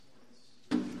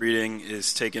reading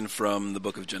is taken from the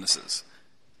book of Genesis.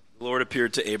 The Lord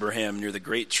appeared to Abraham near the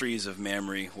great trees of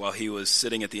Mamre while he was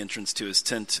sitting at the entrance to his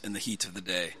tent in the heat of the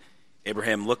day.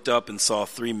 Abraham looked up and saw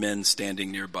 3 men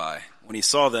standing nearby. When he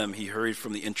saw them, he hurried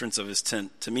from the entrance of his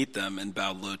tent to meet them and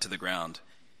bowed low to the ground.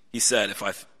 He said,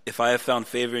 If I have found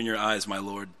favor in your eyes, my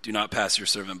Lord, do not pass your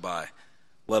servant by.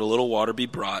 Let a little water be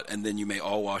brought, and then you may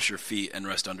all wash your feet and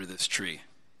rest under this tree.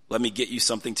 Let me get you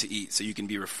something to eat so you can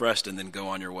be refreshed and then go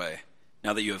on your way,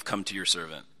 now that you have come to your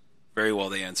servant. Very well,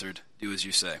 they answered, do as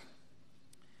you say.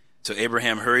 So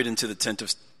Abraham hurried into the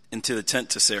tent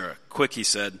to Sarah. Quick, he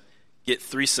said, get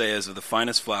 3 seahs of the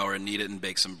finest flour and knead it and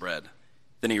bake some bread.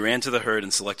 Then he ran to the herd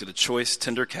and selected a choice,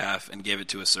 tender calf and gave it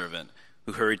to a servant,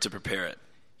 who hurried to prepare it.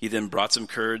 He then brought some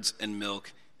curds and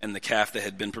milk and the calf that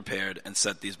had been prepared and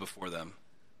set these before them.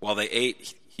 While they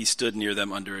ate, he stood near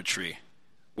them under a tree.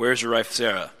 Where is your wife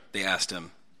Sarah? They asked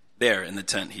him. There, in the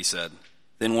tent, he said.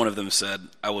 Then one of them said,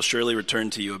 I will surely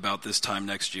return to you about this time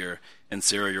next year, and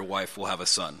Sarah your wife will have a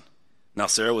son. Now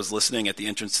Sarah was listening at the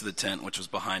entrance to the tent, which was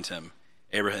behind him.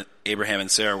 Abraham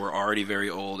and Sarah were already very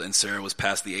old, and Sarah was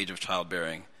past the age of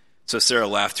childbearing. So Sarah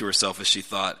laughed to herself as she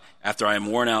thought, after I am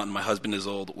worn out and my husband is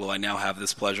old, will I now have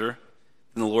this pleasure?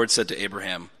 Then the Lord said to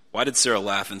Abraham, why did Sarah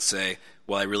laugh and say,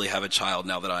 will I really have a child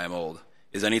now that I am old?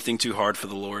 Is anything too hard for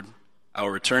the Lord? I will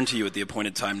return to you at the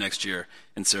appointed time next year,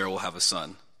 and Sarah will have a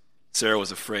son. Sarah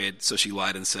was afraid, so she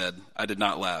lied and said, I did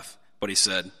not laugh. But he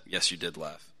said, yes, you did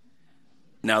laugh.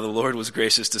 Now the Lord was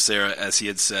gracious to Sarah as he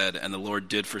had said, and the Lord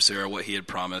did for Sarah what he had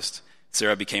promised.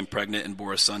 Sarah became pregnant and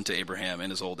bore a son to Abraham in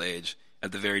his old age,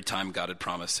 at the very time God had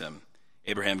promised him.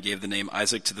 Abraham gave the name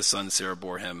Isaac to the son Sarah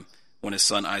bore him. When his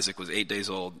son Isaac was 8 days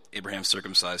old, Abraham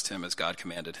circumcised him as God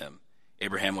commanded him.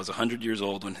 Abraham was 100 years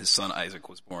old when his son Isaac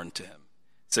was born to him.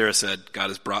 Sarah said, God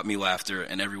has brought me laughter,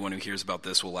 and everyone who hears about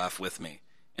this will laugh with me.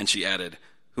 And she added,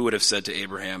 who would have said to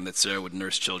Abraham that Sarah would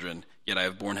nurse children, yet I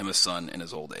have borne him a son in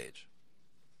his old age.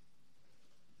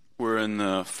 We're in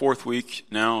the 4th week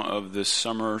now of this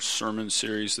summer sermon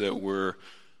series that we're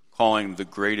calling The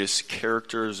Greatest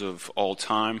Characters of All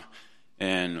Time.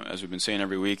 And as we've been saying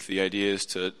every week, the idea is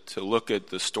to look at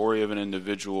the story of an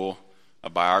individual, a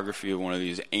biography of one of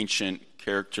these ancient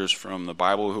characters from the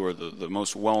Bible who are the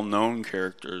most well-known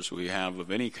characters we have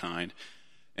of any kind.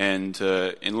 And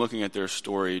in looking at their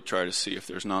story, try to see if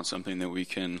there's not something that we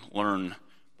can learn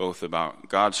both about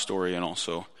God's story and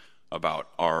also about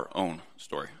our own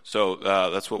story. So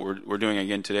that's what we're doing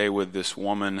again today with this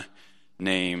woman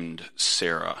named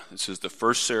Sarah. This is the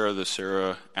first Sarah, the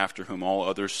Sarah after whom all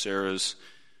other Sarahs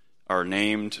are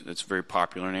named. It's a very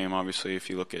popular name, obviously, if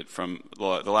you look at from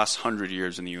the last 100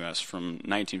 years in the U.S., from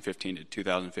 1915 to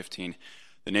 2015.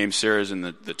 The name Sarah is in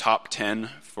the top 10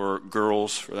 for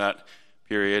girls for that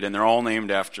period, and they're all named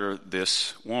after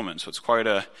this woman. So it's quite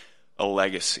a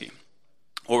legacy.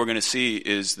 What we're going to see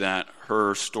is that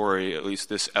her story, at least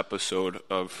this episode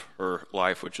of her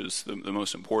life, which is the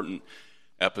most important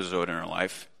episode in her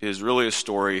life, is really a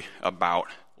story about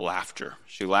laughter.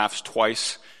 She laughs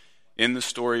twice in the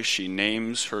story. She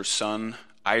names her son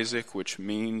Isaac, which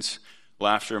means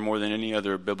laughter. More than any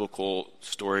other biblical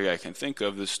story I can think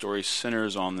of, this story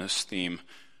centers on this theme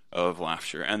of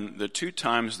laughter. And the 2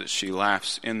 times that she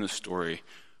laughs in the story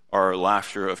are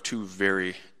laughter of 2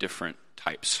 very different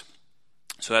types.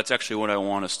 So that's actually what I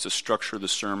want us to structure the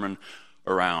sermon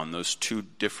around, those 2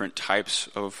 different types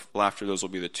of laughter. Those will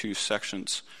be the 2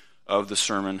 sections of the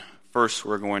sermon. First,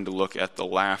 we're going to look at the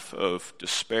laugh of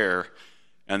despair,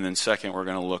 and then second, we're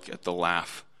going to look at the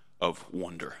laugh of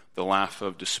wonder. The laugh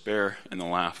of despair and the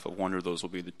laugh of wonder, those will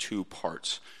be the 2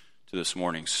 parts to this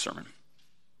morning's sermon.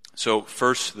 So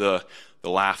first, the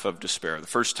laugh of despair. The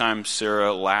first time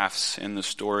Sarah laughs in the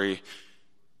story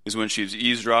is when she's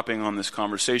eavesdropping on this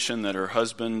conversation that her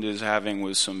husband is having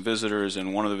with some visitors,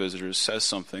 and one of the visitors says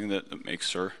something that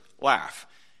makes her laugh.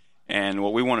 And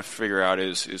what we want to figure out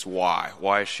is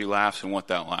why she laughs and what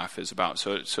that laugh is about.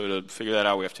 So to figure that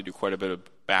out, we have to do quite a bit of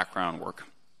background work,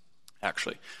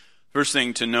 actually. First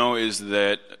thing to know is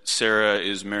that Sarah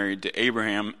is married to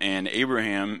Abraham, and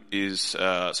Abraham is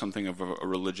something of a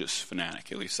religious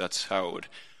fanatic. At least that's how it would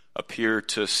appear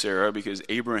to Sarah, because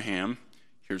Abraham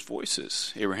hears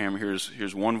voices. Abraham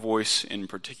hears one voice in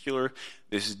particular,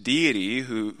 this deity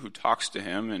who talks to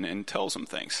him and tells him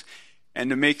things. And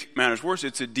to make matters worse,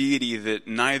 it's a deity that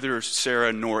neither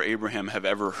Sarah nor Abraham have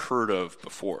ever heard of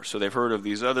before. So they've heard of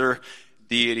these other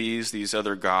deities, these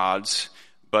other gods,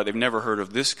 but they've never heard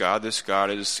of this God. This God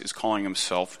is calling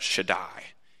himself Shaddai.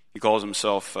 He calls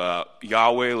himself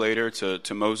Yahweh later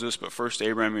to Moses, but first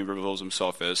Abraham he reveals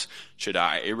himself as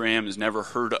Shaddai. Abraham has never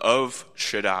heard of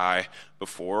Shaddai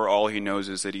before. All he knows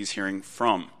is that he's hearing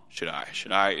from Shaddai.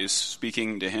 Shaddai is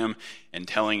speaking to him and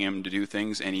telling him to do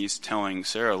things, and he's telling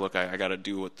Sarah, look, I got to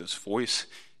do what this voice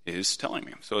is telling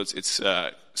me. So it's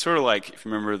sort of like, if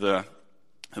you remember the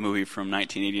movie from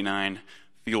 1989,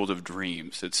 Field of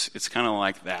Dreams. It's kind of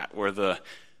like that, where the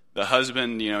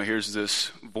husband, hears this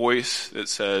voice that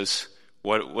says,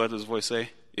 what does the voice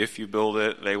say? If you build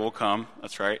it, they will come.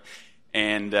 That's right.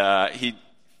 And he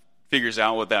figures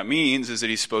out what that means is that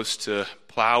he's supposed to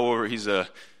plow over.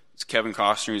 It's Kevin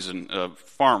Costner. He's a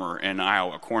farmer in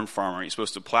Iowa, a corn farmer. He's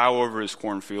supposed to plow over his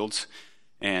cornfields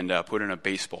and put in a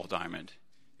baseball diamond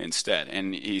instead.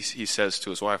 And he says to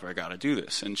his wife, I got to do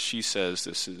this. And she says,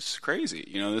 this is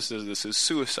crazy. This is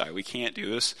suicide. We can't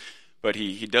do this. But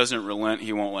he doesn't relent.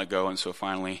 He won't let go. And so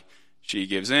finally she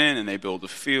gives in, and they build a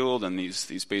field, and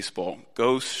these baseball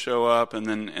ghosts show up, and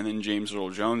then James Earl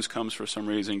Jones comes for some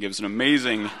reason, gives an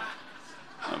amazing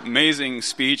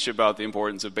speech about the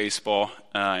importance of baseball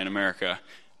in America.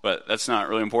 But that's not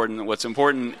really important. What's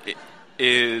important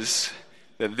is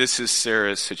that this is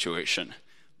Sarah's situation,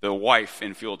 the wife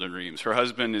in Field of Dreams. Her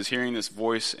husband is hearing this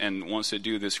voice and wants to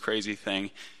do this crazy thing,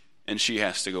 and she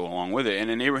has to go along with it.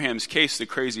 And in Abraham's case, the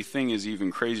crazy thing is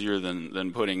even crazier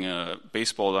than putting a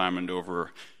baseball diamond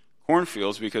over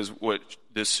cornfields, because what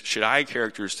this Shaddai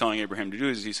character is telling Abraham to do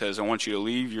is he says, I want you to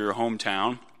leave your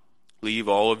hometown, leave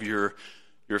all of your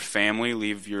family,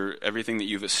 leave everything that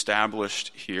you've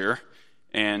established here,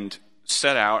 and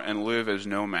set out and live as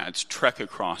nomads, trek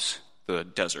across the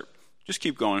desert. Just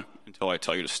keep going until I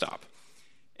tell you to stop.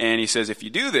 And he says, if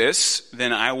you do this,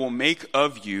 then I will make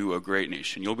of you a great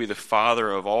nation. You'll be the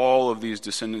father of all of these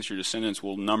descendants. Your descendants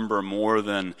will number more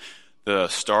than the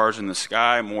stars in the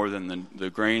sky, more than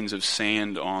the grains of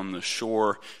sand on the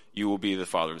shore. You will be the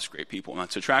father of this great people. And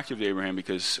that's attractive to Abraham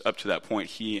because up to that point,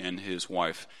 he and his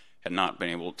wife had not been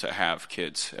able to have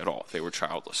kids at all. They were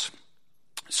childless.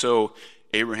 So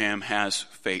Abraham has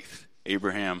faith.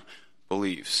 Abraham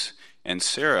believes. And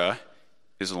Sarah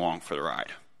is along for the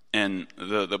ride. And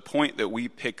the point that we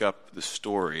pick up the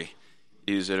story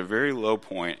is at a very low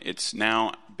point. It's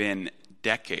now been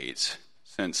decades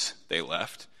since they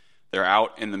left. They're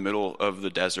out in the middle of the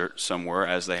desert somewhere,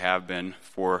 as they have been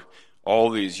for all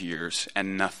these years,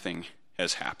 and nothing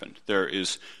has happened. There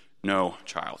is no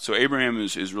child. So Abraham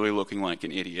is really looking like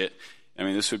an idiot. I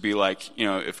mean, this would be like,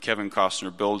 if Kevin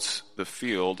Costner builds the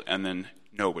field and then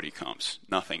nobody comes.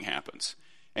 Nothing happens.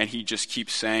 And he just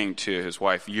keeps saying to his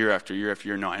wife year after year after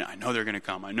year, no, I know they're going to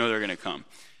come. I know they're going to come.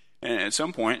 And at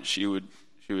some point, she would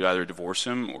either divorce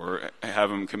him or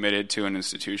have him committed to an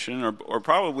institution, or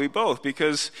probably both,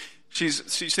 because she's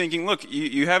thinking, look,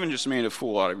 you haven't just made a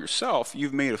fool out of yourself.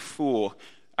 You've made a fool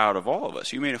out of all of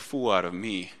us. You made a fool out of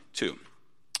me, too.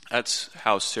 That's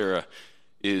how Sarah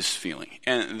is feeling.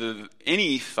 And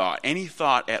any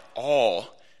thought at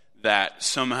all that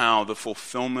somehow the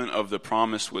fulfillment of the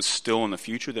promise was still in the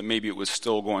future, that maybe it was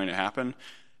still going to happen,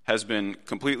 has been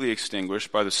completely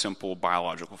extinguished by the simple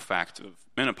biological fact of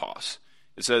menopause.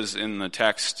 It says in the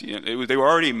text, they were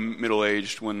already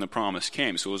middle-aged when the promise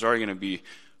came, so it was already going to be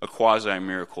a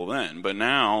quasi-miracle then. But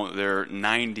now they're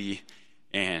 90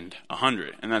 and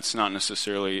 100, and that's not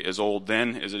necessarily as old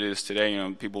then as it is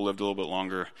today. People lived a little bit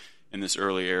longer in this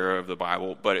early era of the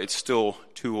Bible, but it's still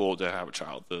too old to have a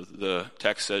child. The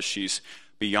text says she's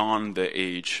beyond the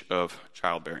age of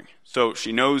childbearing. So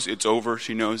she knows it's over.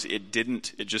 She knows it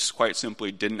just quite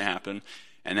simply didn't happen.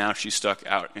 And now she's stuck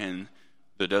out in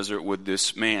the desert with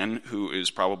this man who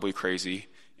is probably crazy,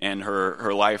 and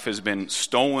her life has been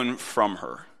stolen from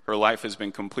her. Her life has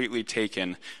been completely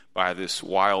taken by this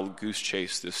wild goose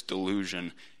chase, this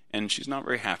delusion, and she's not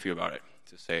very happy about it,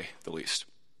 to say the least.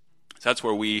 So that's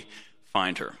where we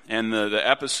find her. And the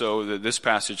episode that this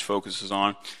passage focuses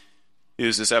on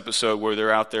is this episode where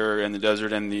they're out there in the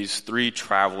desert and these three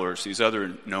travelers, these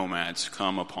other nomads,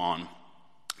 come upon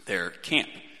their camp.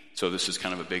 So this is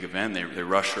kind of a big event. They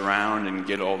rush around and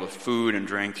get all the food and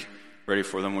drink ready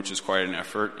for them, which is quite an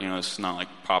effort. It's not like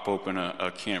pop open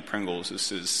a can of Pringles.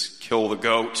 This is kill the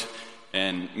goat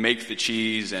and make the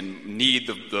cheese and knead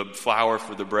the flour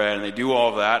for the bread. And they do all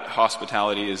of that.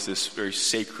 Hospitality is this very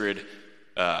sacred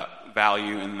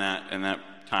value in that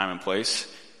time and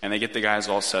place. And they get the guys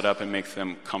all set up and make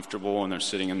them comfortable, and they're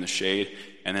sitting in the shade.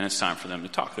 And then it's time for them to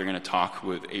talk. They're going to talk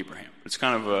with Abraham. It's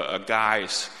kind of a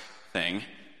guy's thing.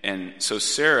 And so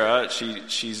Sarah,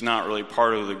 she's not really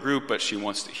part of the group, but she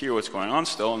wants to hear what's going on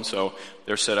still. And so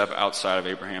they're set up outside of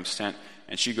Abraham's tent.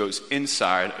 And she goes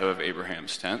inside of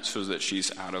Abraham's tent so that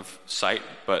she's out of sight,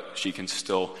 but she can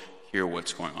still hear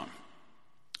what's going on,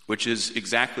 which is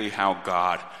exactly how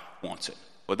God wants it.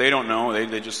 What they don't know,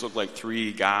 they just look like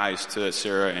three guys to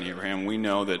Sarah and Abraham. We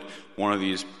know that one of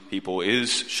these people is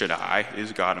Shaddai,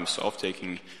 is God himself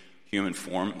taking human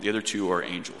form. The other two are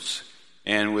angels.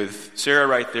 And with Sarah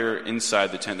right there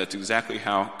inside the tent, that's exactly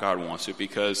how God wants it,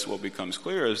 because what becomes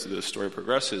clear as the story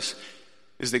progresses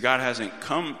is that God hasn't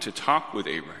come to talk with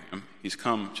Abraham. He's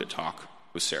come to talk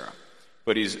with Sarah.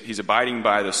 But he's abiding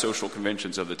by the social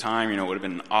conventions of the time. It would have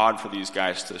been odd for these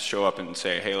guys to show up and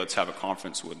say, hey, let's have a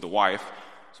conference with the wife.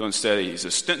 So instead, he's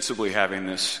ostensibly having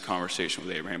this conversation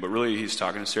with Abraham. But really, he's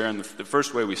talking to Sarah. And the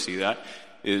first way we see that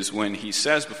is when he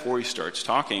says, before he starts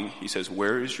talking, he says,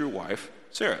 where is your wife,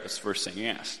 Sarah? That's the first thing he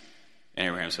asks. And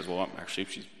Abraham says, well, actually,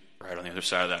 she's right on the other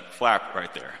side of that flap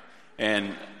right there.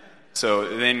 And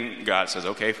so then God says,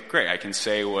 okay, great, I can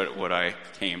say what I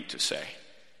came to say.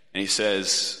 And he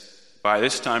says, by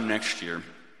this time next year,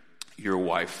 your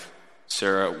wife,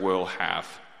 Sarah, will have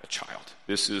a child.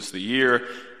 This is the year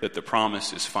that the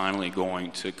promise is finally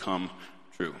going to come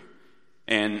true.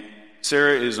 And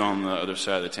Sarah is on the other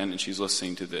side of the tent, and she's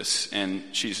listening to this, and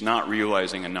she's not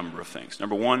realizing a number of things.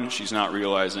 Number one, she's not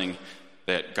realizing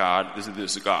that this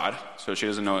is God, so she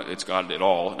doesn't know it's God at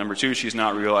all. Number two, she's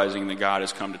not realizing that God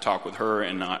has come to talk with her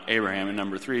and not Abraham. And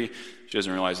number three, she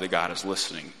doesn't realize that God is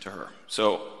listening to her.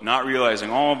 So not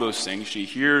realizing all of those things, she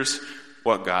hears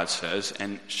what God says,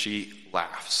 and she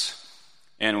laughs.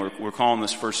 And we're calling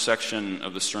this first section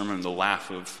of the sermon the laugh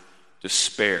of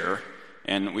despair.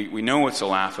 And we know it's a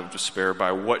laugh of despair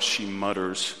by what she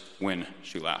mutters when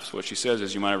she laughs. What she says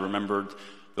is, you might have remembered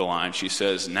the line. She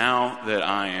says, now that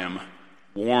I am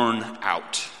worn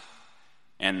out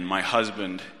and my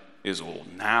husband is old,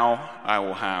 now I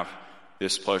will have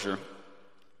this pleasure.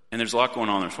 And there's a lot going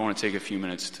on there, so I want to take a few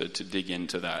minutes to dig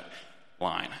into that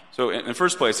line. So in the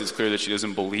first place, it's clear that she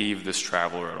doesn't believe this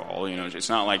traveler at all. It's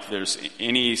not like there's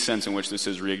any sense in which this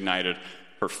has reignited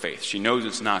her faith. She knows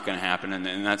it's not going to happen, and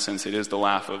in that sense, it is the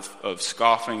laugh of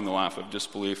scoffing, the laugh of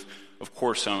disbelief. Of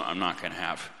course, I'm not going to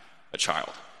have a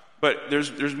child. But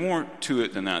there's more to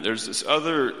it than that. There's this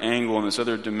other angle and this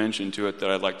other dimension to it that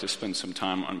I'd like to spend some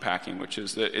time unpacking, which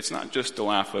is that it's not just a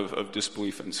laugh of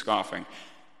disbelief and scoffing.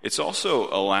 It's also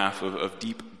a laugh of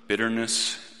deep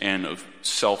bitterness and of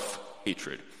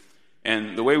self-hatred.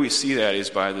 And the way we see that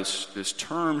is by this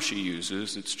term she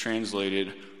uses. It's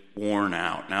translated worn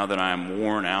out. Now that I am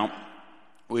worn out,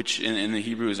 which in the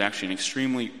Hebrew is actually an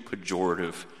extremely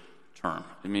pejorative term.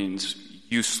 It means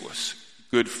useless,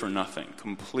 good for nothing,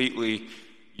 completely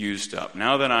used up.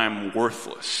 Now that I'm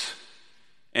worthless.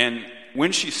 And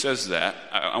when she says that,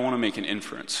 I want to make an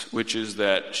inference, which is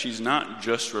that she's not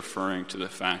just referring to the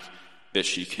fact that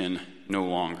she can no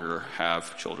longer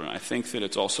have children. I think that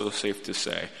it's also safe to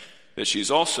say that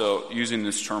she's also using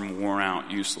this term worn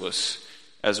out, useless,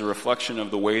 as a reflection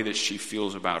of the way that she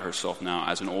feels about herself now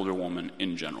as an older woman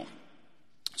in general.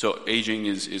 So aging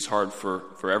is hard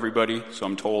for everybody, so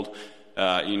I'm told.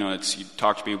 You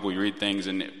talk to people, you read things,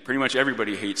 and pretty much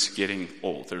everybody hates getting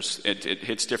old. It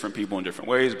hits different people in different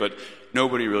ways, but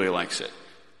nobody really likes it.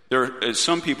 There are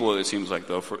some people, it seems like,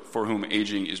 though, for whom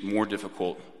aging is more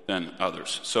difficult than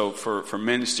others. So for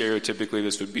men, stereotypically,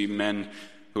 this would be men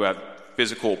who have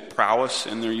physical prowess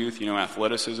in their youth,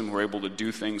 athleticism, who are able to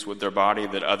do things with their body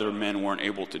that other men weren't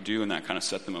able to do, and that kind of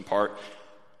set them apart.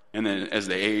 And then as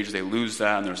they age, they lose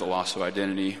that, and there's a loss of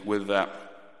identity with that.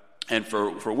 And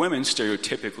for women,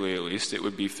 stereotypically at least, it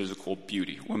would be physical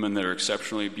beauty. Women that are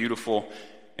exceptionally beautiful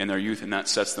in their youth, and that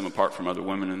sets them apart from other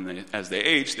women, and as they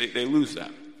age, they lose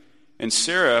that. And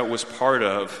Sarah was part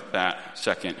of that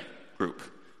second group.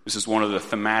 This is one of the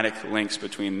thematic links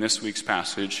between this week's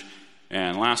passage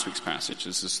and last week's passage.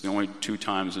 This is the only 2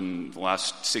 times in the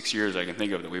last 6 years I can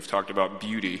think of that we've talked about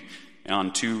beauty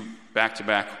on 2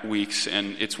 back-to-back weeks,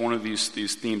 and it's one of these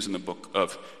themes in the book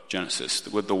of Genesis.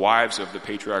 With the wives of the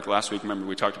patriarch last week, remember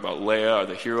we talked about Leah,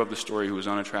 the hero of the story, who was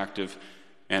unattractive,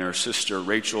 and her sister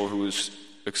Rachel, who was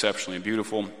exceptionally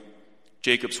beautiful.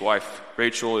 Jacob's wife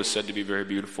Rachel is said to be very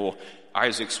beautiful.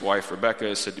 Isaac's wife Rebekah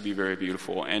is said to be very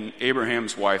beautiful, and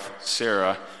Abraham's wife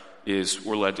Sarah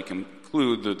we're led to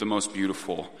conclude the most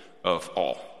beautiful of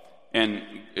all. And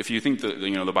if you think that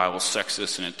the Bible's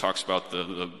sexist and it talks about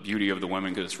the beauty of the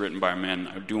women because it's written by men,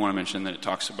 I do want to mention that it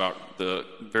talks about the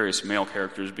various male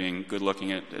characters being good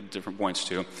looking at different points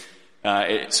too.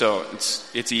 So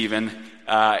it's even.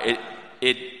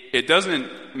 It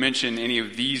doesn't mention any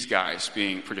of these guys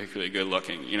being particularly good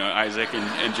looking. Isaac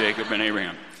and Jacob and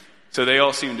Abraham. So they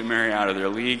all seem to marry out of their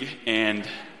league. And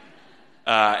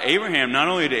Abraham, not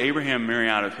only did Abraham marry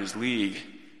out of his league,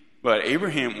 but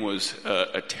Abraham was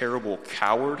a terrible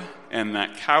coward, and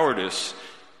that cowardice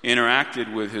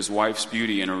interacted with his wife's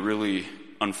beauty in a really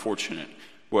unfortunate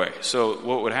way. So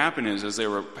what would happen is, as they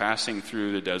were passing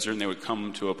through the desert and they would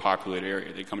come to a populated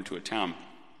area, they'd come to a town,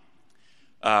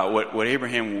 what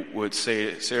Abraham would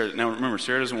say to Sarah, now remember,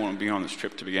 Sarah doesn't want to be on this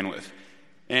trip to begin with,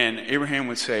 and Abraham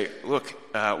would say, look,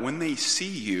 when they see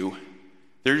you,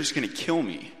 they're just going to kill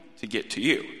me to get to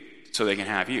you so they can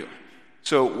have you.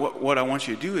 So what I want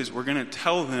you to do is we're going to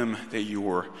tell them that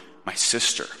you're my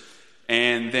sister.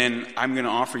 And then I'm going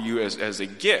to offer you as a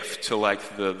gift to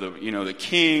like the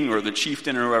king or the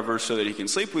chieftain or whoever, so that he can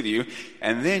sleep with you.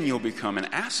 And then you'll become an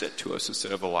asset to us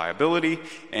instead of a liability.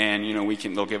 And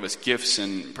they'll give us gifts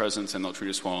and presents, and they'll treat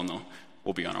us well, and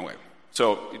we'll be on our way.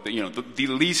 So the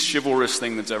least chivalrous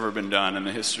thing that's ever been done in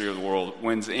the history of the world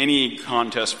wins any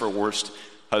contest for worst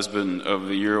husband of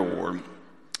the year award.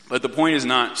 But the point is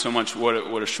not so much what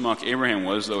a schmuck Abraham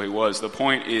was, though he was. The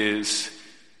point is,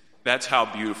 that's how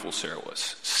beautiful Sarah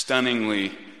was.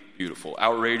 Stunningly beautiful,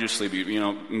 outrageously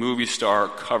beautiful. Movie star,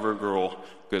 cover girl,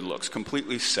 good looks.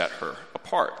 Completely set her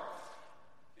apart.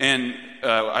 And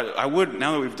I would,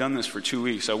 now that we've done this for 2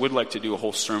 weeks, I would like to do a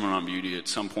whole sermon on beauty at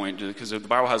some point, because the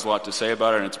Bible has a lot to say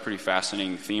about it, and it's a pretty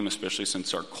fascinating theme, especially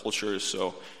since our culture is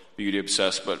so beauty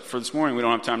obsessed. But for this morning, we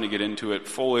don't have time to get into it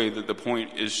fully. The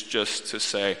point is just to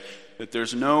say that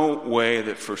there's no way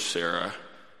that for Sarah,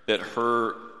 that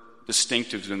her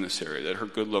distinctives in this area, that her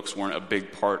good looks weren't a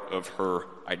big part of her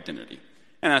identity.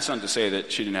 And that's not to say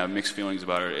that she didn't have mixed feelings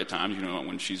about it at times,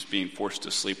 when she's being forced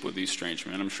to sleep with these strange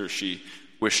men. I'm sure she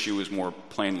wished she was more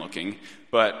plain looking.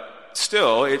 But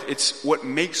still, it's what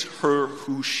makes her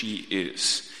who she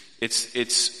is.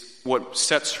 It's what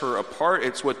sets her apart.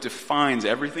 It's what defines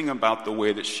everything about the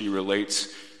way that she relates,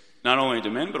 not only to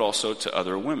men, but also to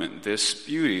other women. This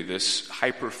beauty, this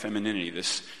hyper-femininity,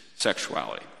 this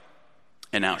sexuality.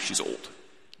 And now she's old.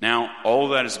 Now all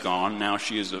of that is gone. Now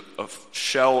she is a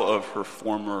shell of her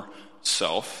former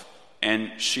self.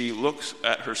 And she looks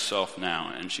at herself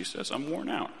now and she says, I'm worn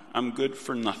out. I'm good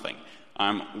for nothing.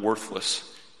 I'm worthless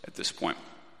at this point.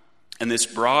 And this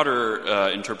broader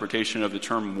interpretation of the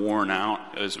term worn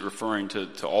out, as referring to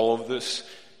all of this,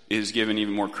 is given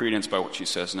even more credence by what she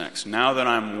says next. Now that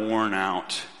I'm worn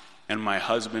out and my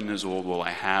husband is old, will I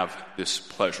have this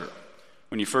pleasure?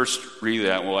 When you first read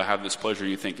that, will I have this pleasure,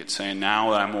 you think it's saying,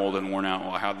 now that I'm old and worn out,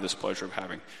 will I have this pleasure of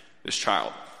having this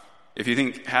child? If you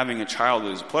think having a child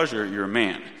is a pleasure, you're a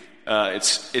man.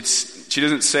 She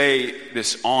doesn't say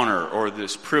this honor or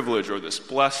this privilege or this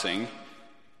blessing,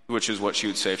 which is what she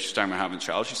would say if she's talking about having a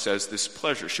child. She says this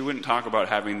pleasure. She wouldn't talk about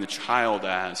having the child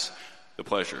as the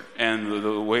pleasure. And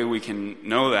the way we can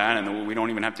know that, and we don't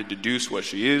even have to deduce what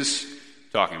she is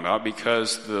talking about,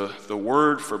 because the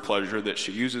word for pleasure that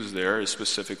she uses there is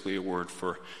specifically a word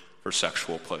for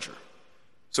sexual pleasure.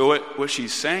 So what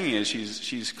she's saying is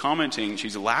she's commenting,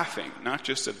 she's laughing, not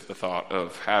just at the thought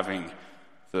of having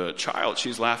the child,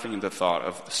 she's laughing at the thought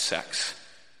of the sex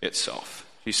itself.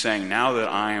 She's saying, now that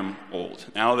I am old,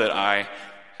 now that I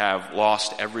have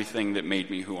lost everything that made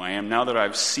me who I am, now that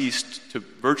I've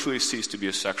virtually ceased to be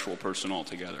a sexual person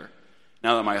altogether,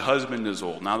 now that my husband is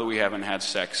old, now that we haven't had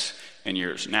sex in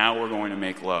years, now we're going to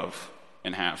make love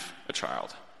and have a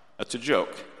child. That's a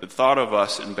joke. The thought of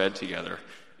us in bed together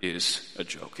is a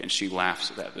joke. And she laughs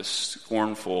at that, this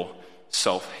scornful,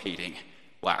 self-hating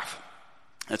laugh.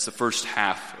 That's the first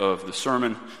half of the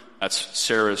sermon. That's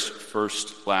Sarah's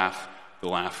first laugh, the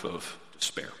laugh of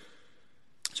despair.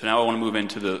 So now I want to move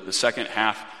into the second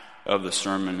half of the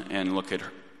sermon and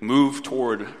move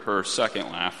toward her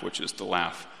second laugh, which is the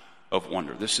laugh of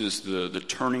wonder. This is the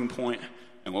turning point.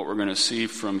 And what we're going to see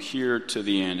from here to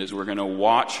the end is we're going to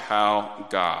watch how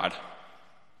God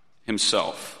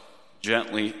himself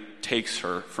gently takes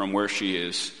her from where she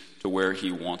is to where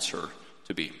he wants her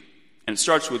to be. And it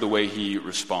starts with the way he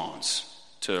responds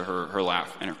to her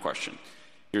laugh and her question.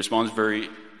 He responds very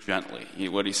gently.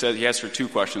 What he says, he asks her two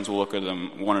questions. We'll look at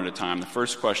them one at a time. The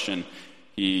first question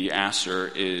he asks her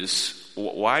is,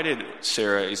 why did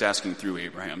Sarah, he's asking through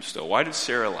Abraham still, why did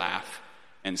Sarah laugh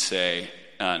and say,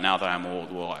 now that I'm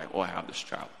old, will I have this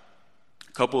child?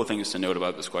 A couple of things to note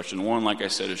about this question. One, like I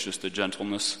said, is just the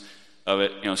gentleness of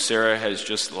it. Sarah has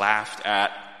just laughed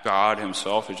at God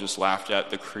himself, has just laughed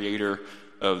at the creator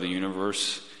of the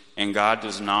universe. And God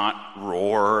does not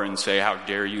roar and say, how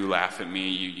dare you laugh at me,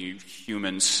 you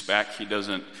human speck. He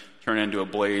doesn't turn into a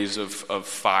blaze of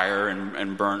fire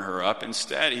and burn her up.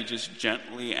 Instead, he just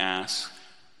gently asks,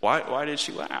 why did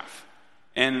she laugh?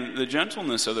 And the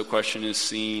gentleness of the question is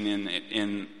seen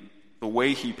in the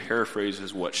way he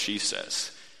paraphrases what she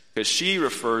says. Because she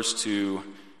refers to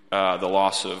the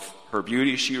loss of her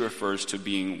beauty. She refers to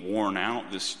being worn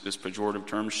out, this pejorative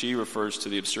term. She refers to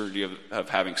the absurdity of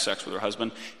having sex with her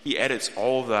husband. He edits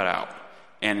all of that out.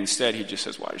 And instead he just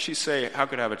says, why does she say, how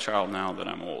could I have a child now that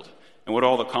I'm old? And what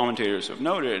all the commentators have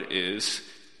noted is,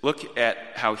 look at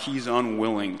how he's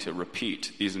unwilling to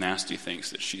repeat these nasty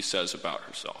things that she says about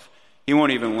herself. He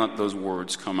won't even let those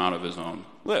words come out of his own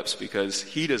lips because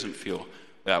he doesn't feel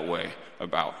that way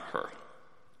about her.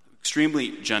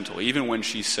 Extremely gentle. Even when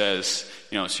she says,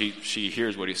 she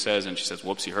hears what he says and she says,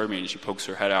 whoops, he heard me, and she pokes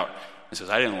her head out and says,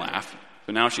 I didn't laugh.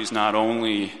 But now she's not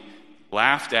only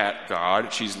laughed at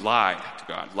God, she's lied to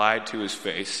God, lied to his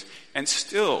face, and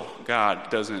still God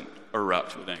doesn't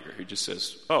erupt with anger. He just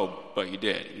says, oh, but you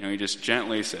did. He just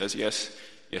gently says, yes,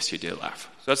 you did laugh.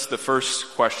 So that's the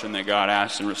first question that God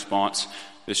asks in response,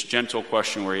 this gentle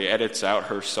question where he edits out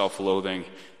her self-loathing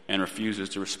and refuses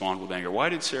to respond with anger. Why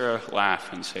did Sarah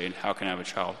laugh and say, how can I have a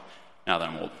child now that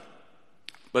I'm old?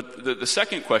 But the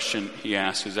second question he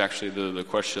asks is actually the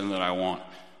question that I want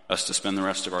us to spend the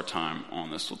rest of our time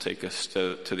on. This will take us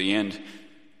to the end.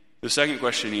 The second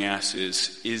question he asks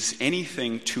is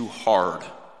anything too hard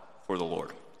for the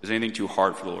Lord? Is anything too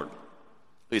hard for the Lord?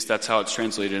 At least that's how it's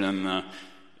translated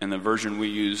in the version we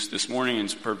used this morning.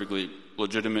 It's a perfectly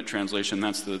legitimate translation.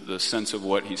 That's the sense of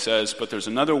what he says. But there's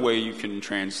another way you can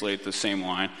translate the same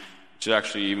line, which is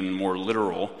actually even more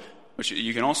literal, which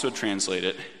you can also translate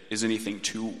it, is anything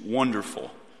too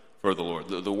wonderful for the Lord.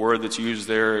 The word that's used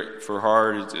there for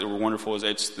hard or wonderful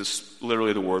it's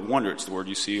literally the word wonder. It's the word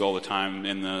you see all the time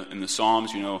in the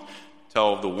Psalms.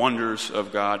 Tell of the wonders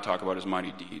of God, talk about his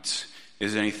mighty deeds.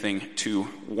 Is anything too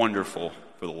wonderful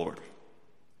for the Lord?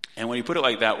 And when you put it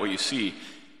like that, what you see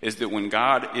is that when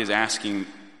God is asking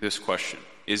this question,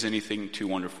 is anything too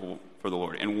wonderful for the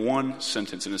Lord? In one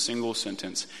sentence, in a single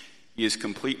sentence, he is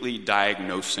completely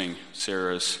diagnosing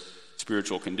Sarah's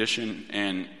spiritual condition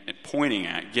and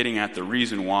getting at the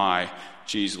reason why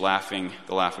she's laughing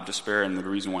the laugh of despair and the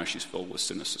reason why she's filled with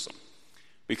cynicism.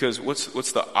 Because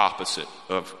what's the opposite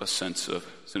of a sense of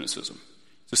cynicism?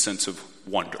 It's a sense of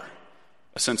wonder.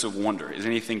 A sense of wonder. Is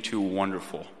anything too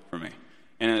wonderful for me?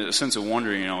 And a sense of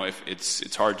wonder, if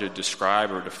it's hard to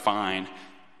describe or define,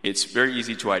 it's very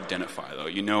easy to identify, though.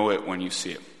 You know it when you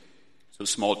see it. So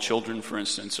small children, for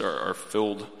instance, are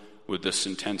filled with this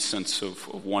intense sense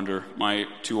of wonder. My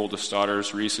two oldest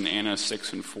daughters, Reese and Anna,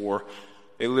 6 and 4,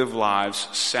 they live lives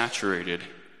saturated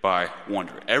by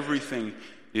wonder. Everything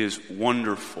is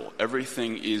wonderful.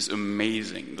 Everything is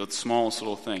amazing. The smallest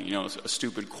little thing, a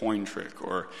stupid coin trick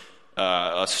or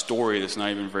a story that's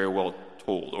not even very well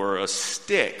told, or a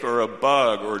stick, or a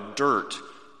bug, or dirt,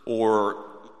 or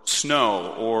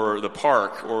snow, or the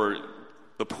park, or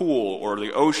the pool, or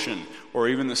the ocean, or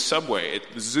even the subway,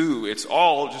 the zoo. It's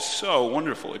all just so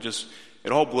wonderful.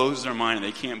 It all blows their mind, and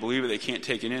they can't believe it. They can't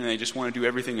take it in, and they just want to do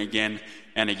everything again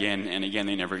and again and again.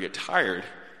 They never get tired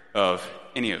of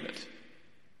any of it.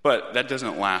 But that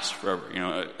doesn't last forever.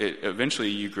 Eventually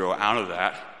you grow out of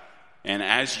that, and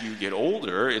as you get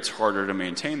older, it's harder to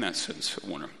maintain that sense of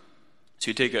wonder. So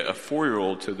you take a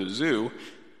 4-year-old to the zoo,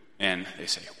 and they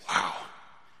say, wow.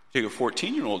 You take a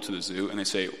 14-year-old to the zoo, and they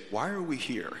say, why are we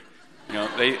here?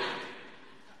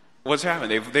 What's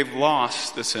happened? They've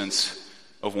lost the sense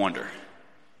of wonder.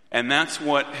 And that's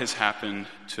what has happened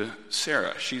to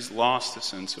Sarah. She's lost the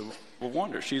sense of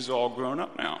wonder. She's all grown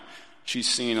up now. She's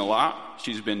seen a lot.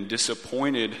 She's been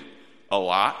disappointed a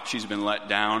lot. She's been let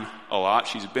down a lot.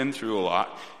 She's been through a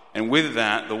lot. And with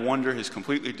that, the wonder has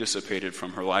completely dissipated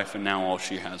from her life, and now all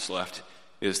she has left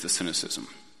is the cynicism.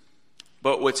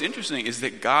 But what's interesting is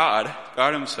that God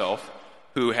himself,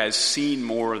 who has seen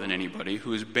more than anybody,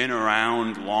 who has been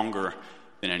around longer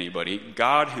than anybody,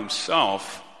 God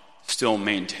himself still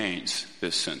maintains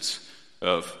this sense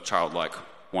of childlike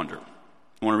wonder.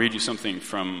 I want to read you something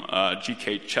from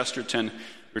G.K. Chesterton.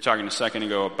 We were talking a second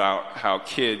ago about how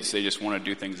kids, they just want to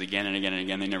do things again and again and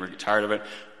again. They never get tired of it.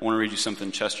 I want to read you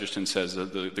something Chesterton says,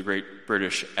 the great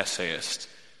British essayist,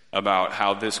 about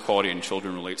how this quality in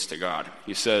children relates to God.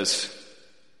 He says,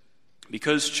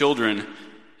 because children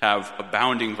have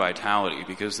abounding vitality,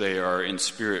 because they are in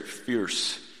spirit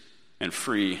fierce and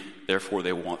free, therefore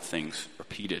they want things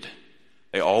repeated.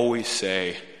 They always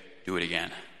say, do it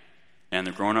again. And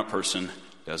the grown-up person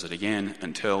does it again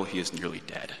until he is nearly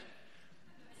dead.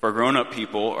 For grown-up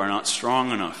people are not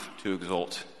strong enough to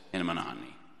exult in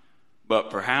monotony. But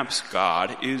perhaps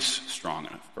God is strong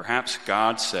enough. Perhaps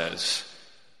God says,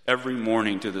 every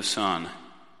morning to the sun,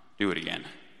 do it again.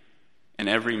 And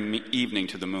every evening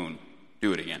to the moon,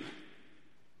 do it again.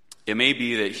 It may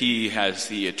be that he has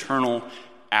the eternal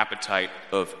appetite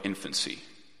of infancy.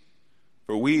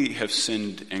 For we have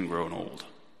sinned and grown old,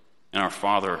 and our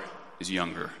Father is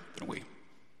younger than we.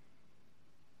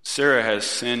 Sarah has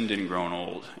sinned and grown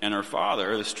old, and her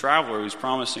father, this traveler who's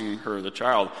promising her the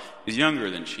child, is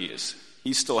younger than she is.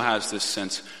 He still has this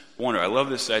sense of wonder. I love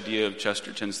this idea of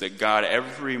Chesterton's that God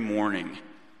every morning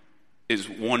is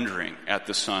wondering at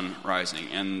the sun rising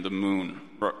and the moon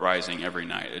rising every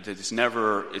night. It's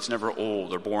never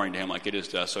old or boring to him like it is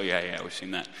to us. So yeah, we've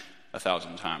seen that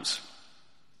 1,000 times.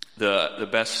 The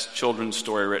best children's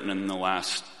story written in the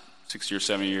last 60 or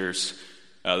 70 years,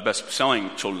 the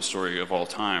best-selling children's story of all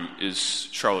time is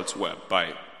Charlotte's Web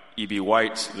by E.B.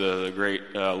 White, the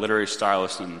great literary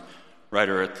stylist and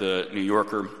writer at the New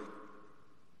Yorker.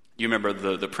 You remember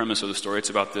the premise of the story.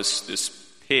 It's about this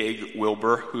pig,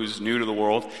 Wilbur, who's new to the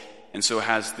world, and so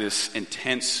has this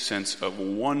intense sense of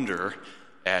wonder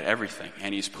at everything.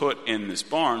 And he's put in this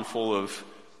barn full of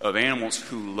animals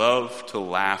who love to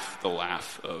laugh the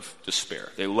laugh of despair.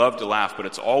 They love to laugh, but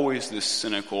it's always this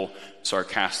cynical,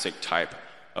 sarcastic type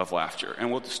of laughter.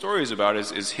 And what the story is about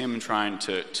is him trying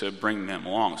to bring them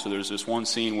along. So there's this one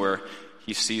scene where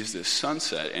he sees this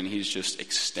sunset, and he's just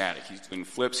ecstatic. He's doing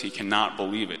flips. He cannot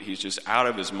believe it. He's just out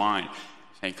of his mind,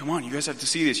 saying, come on, you guys have to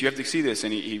see this. You have to see this.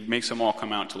 And he makes them all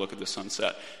come out to look at the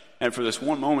sunset. And for this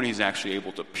one moment, he's actually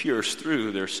able to pierce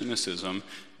through their cynicism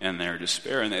and their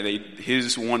despair. And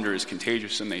his wonder is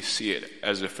contagious, and they see it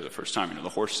as if for the first time. The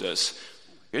horse says,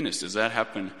 oh my goodness, does that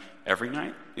happen every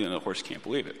night? The horse can't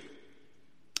believe it.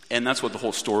 And that's what the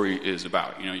whole story is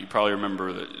about. You probably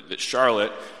remember that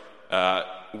Charlotte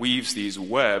weaves these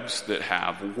webs that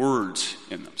have words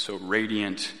in them. So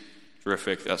radiant,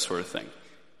 terrific, that sort of thing.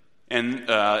 And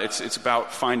it's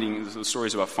about the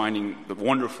story's about finding the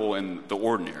wonderful in the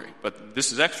ordinary. But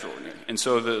this is extraordinary. And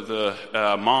so the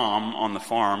mom on the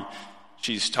farm,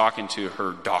 she's talking to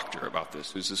her doctor about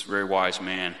this, who's this very wise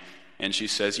man. And she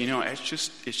says,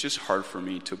 it's just hard for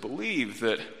me to believe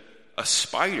that a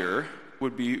spider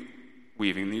would be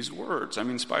weaving these words. I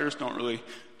mean, spiders don't really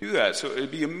do that. So it'd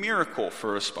be a miracle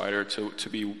for a spider to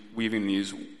be weaving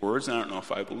these words. And I don't know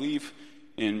if I believe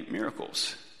in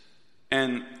miracles.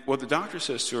 And what the doctor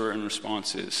says to her in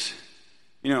response is,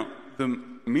 the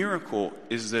miracle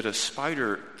is that a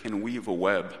spider can weave a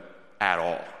web at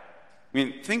all. I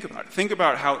mean, think about it. Think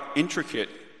about how intricate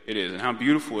it is and how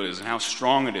beautiful it is and how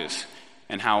strong it is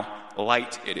and how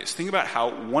light it is. Think about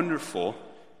how wonderful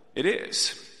it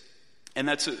is. And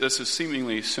that's a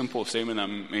seemingly simple statement that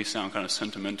may sound kind of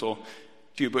sentimental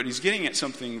to you, but he's getting at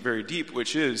something very deep,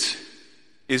 which is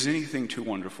anything too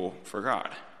wonderful for God?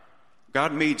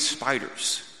 God made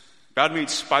spiders. God made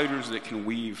spiders that can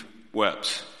weave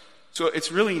webs. So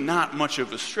it's really not much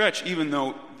of a stretch, even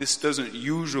though this doesn't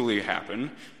usually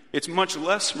happen. It's much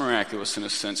less miraculous in a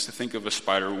sense to think of a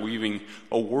spider weaving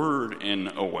a word in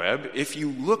a web. If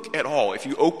you look at all, if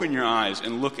you open your eyes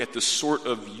and look at the sort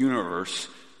of universe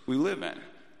we live in,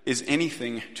 is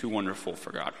anything too wonderful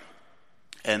for God?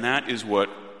 And that is what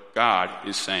God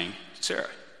is saying to Sarah.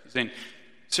 He's saying,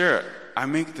 Sarah, I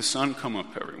make the sun come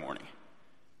up every morning.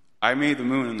 I made the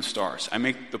moon and the stars. I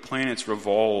make the planets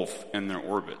revolve in their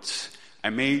orbits. I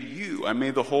made you. I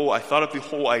thought of the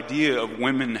whole idea of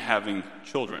women having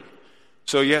children.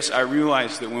 So yes, I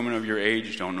realize that women of your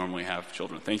age don't normally have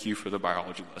children. Thank you for the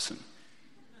biology lesson.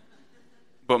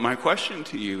 But my question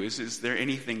to you is there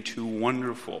anything too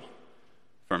wonderful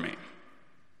for me?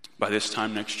 By this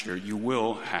time next year, you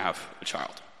will have a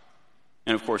child.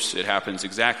 And of course, it happens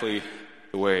exactly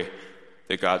the way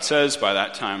that God says. By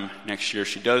that time next year,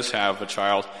 she does have a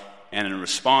child. And in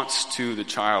response to the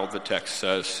child, the text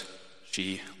says,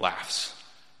 she laughs.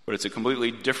 But it's a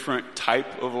completely different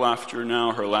type of laughter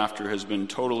now. Her laughter has been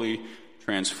totally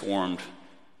transformed.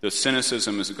 The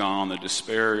cynicism is gone. The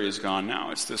despair is gone.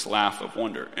 Now it's this laugh of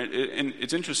wonder. And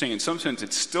it's interesting. In some sense,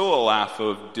 it's still a laugh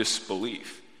of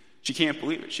disbelief. She can't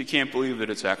believe it. She can't believe that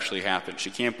it's actually happened.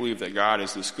 She can't believe that God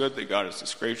is this good, that God is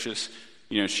this gracious.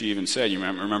 She even said, you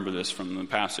remember this from the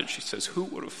passage, she says, who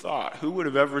would have thought? Who would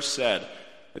have ever said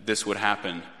that this would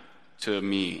happen to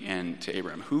me and to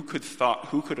Abraham? Who could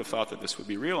have thought that this would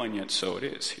be real? And yet so it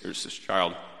is. Here's this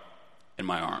child in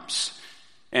my arms.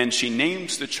 And she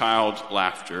names the child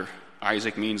Laughter.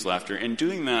 Isaac means laughter. In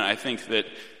doing that, I think that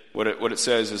what it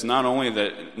says is not only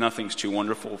that nothing's too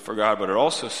wonderful for God, but it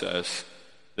also says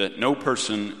that no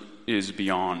person is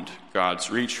beyond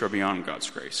God's reach or beyond God's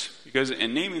grace. Because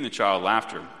in naming the child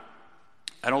Laughter,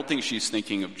 I don't think she's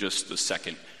thinking of just the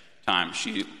second time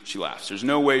she laughs. There's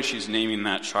no way she's naming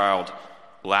that child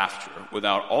Laughter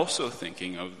without also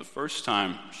thinking of the first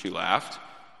time she laughed,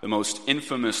 the most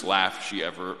infamous laugh she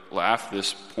ever laughed,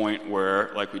 this point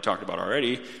where, like we talked about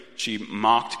already, she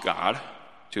mocked God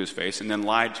to his face and then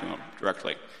lied to him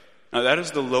directly. Now, that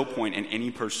is the low point in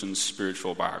any person's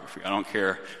spiritual biography. I don't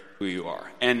care who you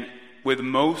are. And with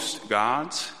most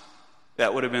gods,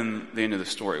 that would have been the end of the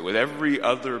story. With every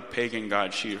other pagan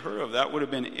god she'd heard of, that would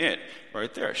have been it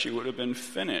right there. She would have been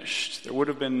finished. There would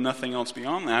have been nothing else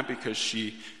beyond that because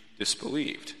she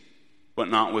disbelieved. But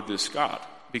not with this God.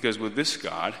 Because with this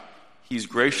God, he's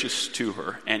gracious to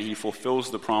her and he fulfills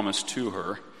the promise to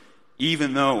her,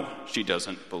 even though she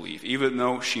doesn't believe, even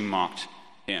though she mocked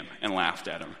him and laughed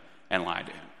at him and lied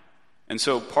to him. And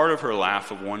so part of her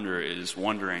laugh of wonder is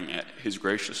wondering at his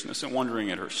graciousness and wondering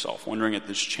at herself, wondering at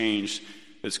this change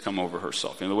that's come over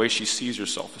herself. And the way she sees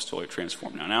herself is totally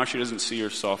transformed. Now she doesn't see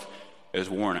herself as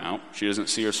worn out. She doesn't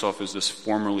see herself as this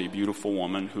formerly beautiful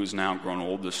woman who's now grown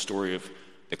old, this story of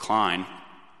decline.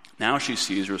 Now she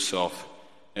sees herself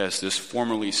as this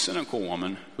formerly cynical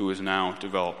woman who has now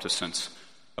developed a sense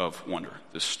of wonder,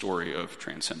 this story of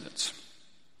transcendence.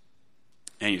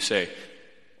 And you say,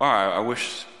 "Oh, I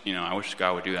wish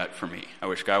God would do that for me. I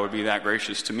wish God would be that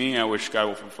gracious to me. I wish God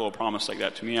would fulfill a promise like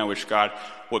that to me. I wish God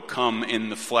would come in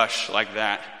the flesh like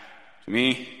that to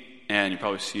me." And you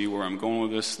probably see where I'm going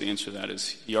with this. The answer to that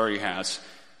is he already has.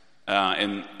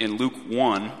 In Luke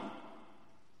 1,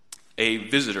 a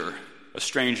visitor, a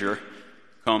stranger,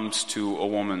 comes to a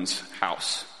woman's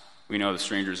house. We know the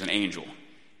stranger is an angel.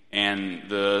 And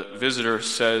the visitor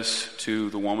says to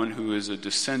the woman, who is a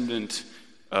descendant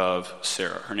of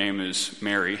Sarah. Her name is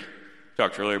Mary. We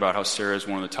talked earlier about how Sarah is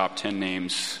one of the top 10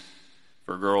 names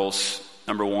for girls.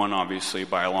 Number one, obviously,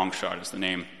 by a long shot, is the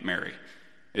name Mary.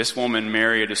 This woman,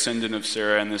 Mary, a descendant of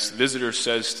Sarah, and this visitor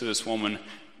says to this woman,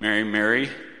 Mary,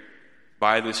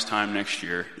 by this time next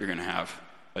year, you're going to have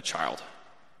a child.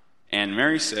 And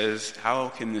Mary says, "How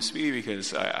can this be?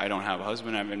 Because I don't have a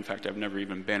husband. I've never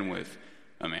even been with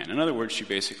a man." In other words, she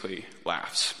basically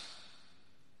laughs.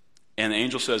 And the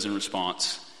angel says in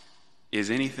response, "Is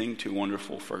anything too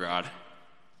wonderful for God?"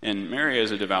 And Mary,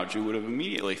 as a devout Jew, would have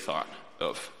immediately thought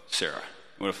of Sarah.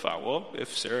 Would have thought, well,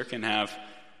 if Sarah can have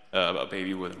a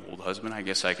baby with an old husband, I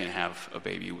guess I can have a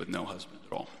baby with no husband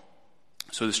at all.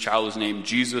 So this child is named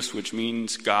Jesus, which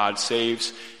means God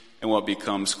saves. And what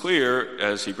becomes clear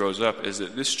as he grows up is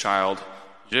that this child,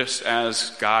 just as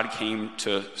God came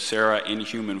to Sarah in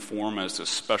human form as a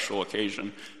special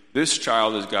occasion, this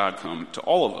child is God come to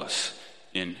all of us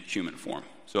in human form.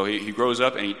 So he grows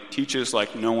up and he teaches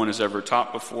like no one has ever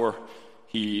taught before.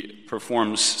 He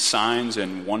performs signs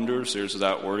and wonders, there's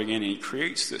that word again, and he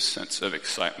creates this sense of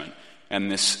excitement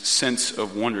and this sense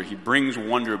of wonder. He brings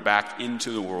wonder back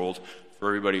into the world for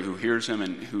everybody who hears him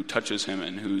and who touches him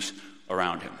and who's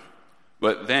around him.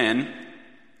 But then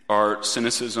our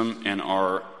cynicism and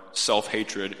our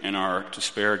self-hatred and our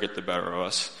despair get the better of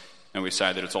us, and we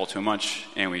decide that it's all too much,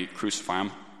 and we crucify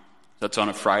him. That's on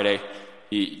a Friday.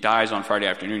 He dies on Friday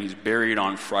afternoon. He's buried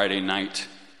on Friday night,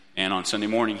 and on Sunday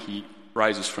morning he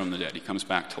rises from the dead. He comes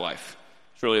back to life.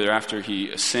 Shortly thereafter,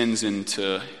 he ascends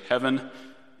into heaven,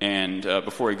 and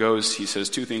before he goes, he says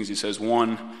two things. He says,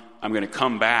 one, I'm going to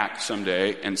come back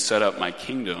someday and set up my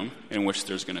kingdom in which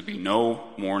there's going to be no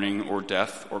mourning or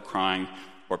death or crying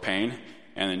or pain.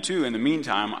 And then two, in the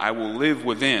meantime, I will live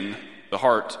within the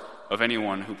heart of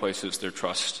anyone who places their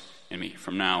trust in me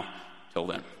from now till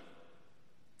then.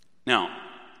 Now,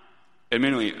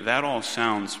 admittedly, that all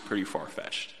sounds pretty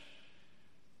far-fetched.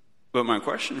 But my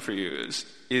question for you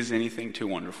is anything too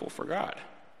wonderful for God?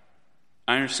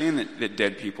 I understand that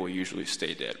dead people usually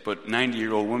stay dead, but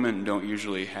 90-year-old women don't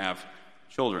usually have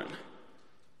children.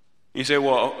 You say,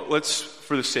 well, let's,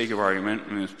 for the sake of argument,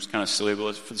 I mean, it's kind of silly,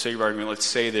 but for the sake of argument, let's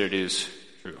say that it is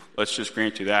true. Let's just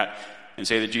grant you that and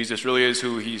say that Jesus really is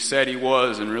who he said he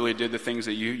was and really did the things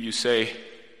that you say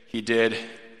he did.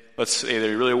 Let's say that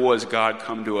it really was God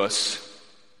come to us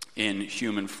in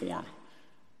human form.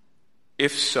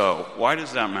 If so, why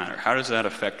does that matter? How does that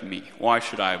affect me? Why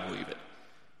should I believe it?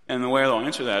 And the way I'll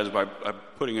answer that is by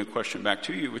putting a question back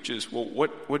to you, which is, well,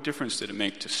 what difference did it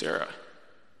make to Sarah?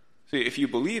 See, if you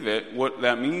believe it, what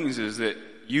that means is that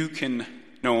you can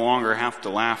no longer have to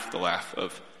laugh the laugh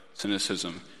of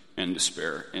cynicism and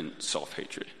despair and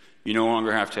self-hatred. You no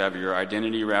longer have to have your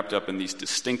identity wrapped up in these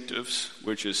distinctives,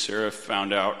 which, as Sarah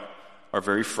found out, are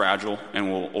very fragile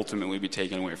and will ultimately be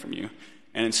taken away from you.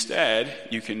 And instead,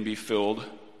 you can be filled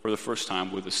for the first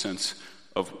time with a sense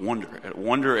of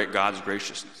wonder at God's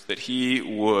graciousness, that he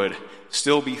would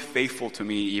still be faithful to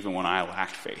me even when I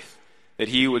lacked faith, that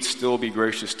he would still be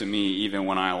gracious to me even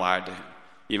when I lied to him,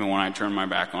 even when I turned my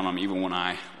back on him, even when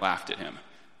I laughed at him,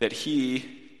 that he,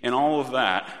 in all of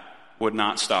that, would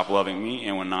not stop loving me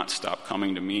and would not stop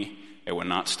coming to me and would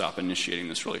not stop initiating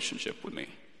this relationship with me.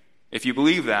 If you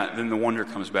believe that, then the wonder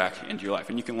comes back into your life,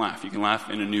 and you can laugh. You can laugh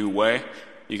in a new way.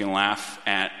 You can laugh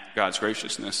at God's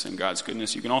graciousness and God's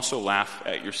goodness. You can also laugh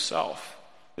at yourself,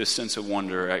 this sense of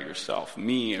wonder at yourself.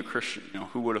 Me, a Christian,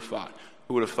 who would have thought?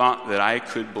 Who would have thought that I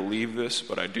could believe this,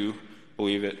 but I do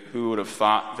believe it? Who would have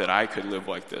thought that I could live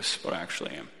like this, but I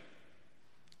actually am?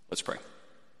 Let's pray.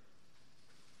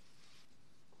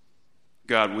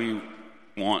 God, we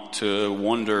want to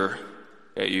wonder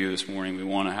at you this morning. We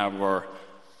want to have our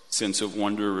sense of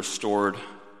wonder restored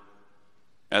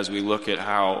as we look at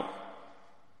how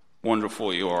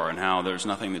wonderful you are and how there's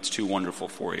nothing that's too wonderful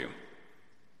for you.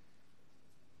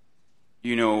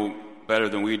 You know better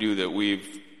than we do that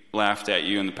we've laughed at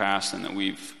you in the past and that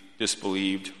we've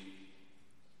disbelieved.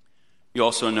 You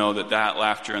also know that that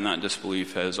laughter and that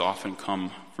disbelief has often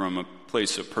come from a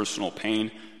place of personal pain,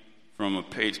 from a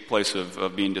place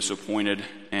of being disappointed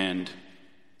and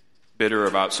bitter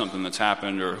about something that's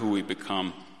happened or who we've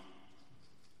become.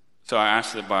 So I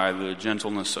ask that by the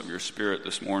gentleness of your Spirit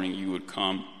this morning, you would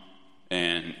come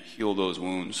and heal those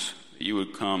wounds, that you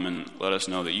would come and let us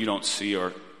know that you don't see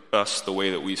us the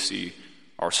way that we see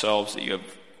ourselves, that you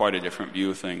have quite a different view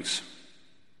of things,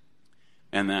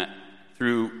 and that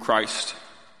through Christ's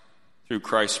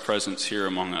presence here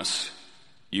among us,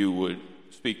 you would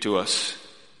speak to us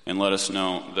and let us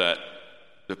know that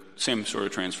the same sort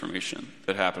of transformation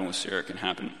that happened with Sarah can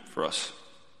happen for us.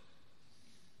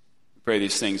 We pray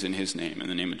these things in his name, in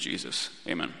the name of Jesus.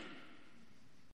 Amen.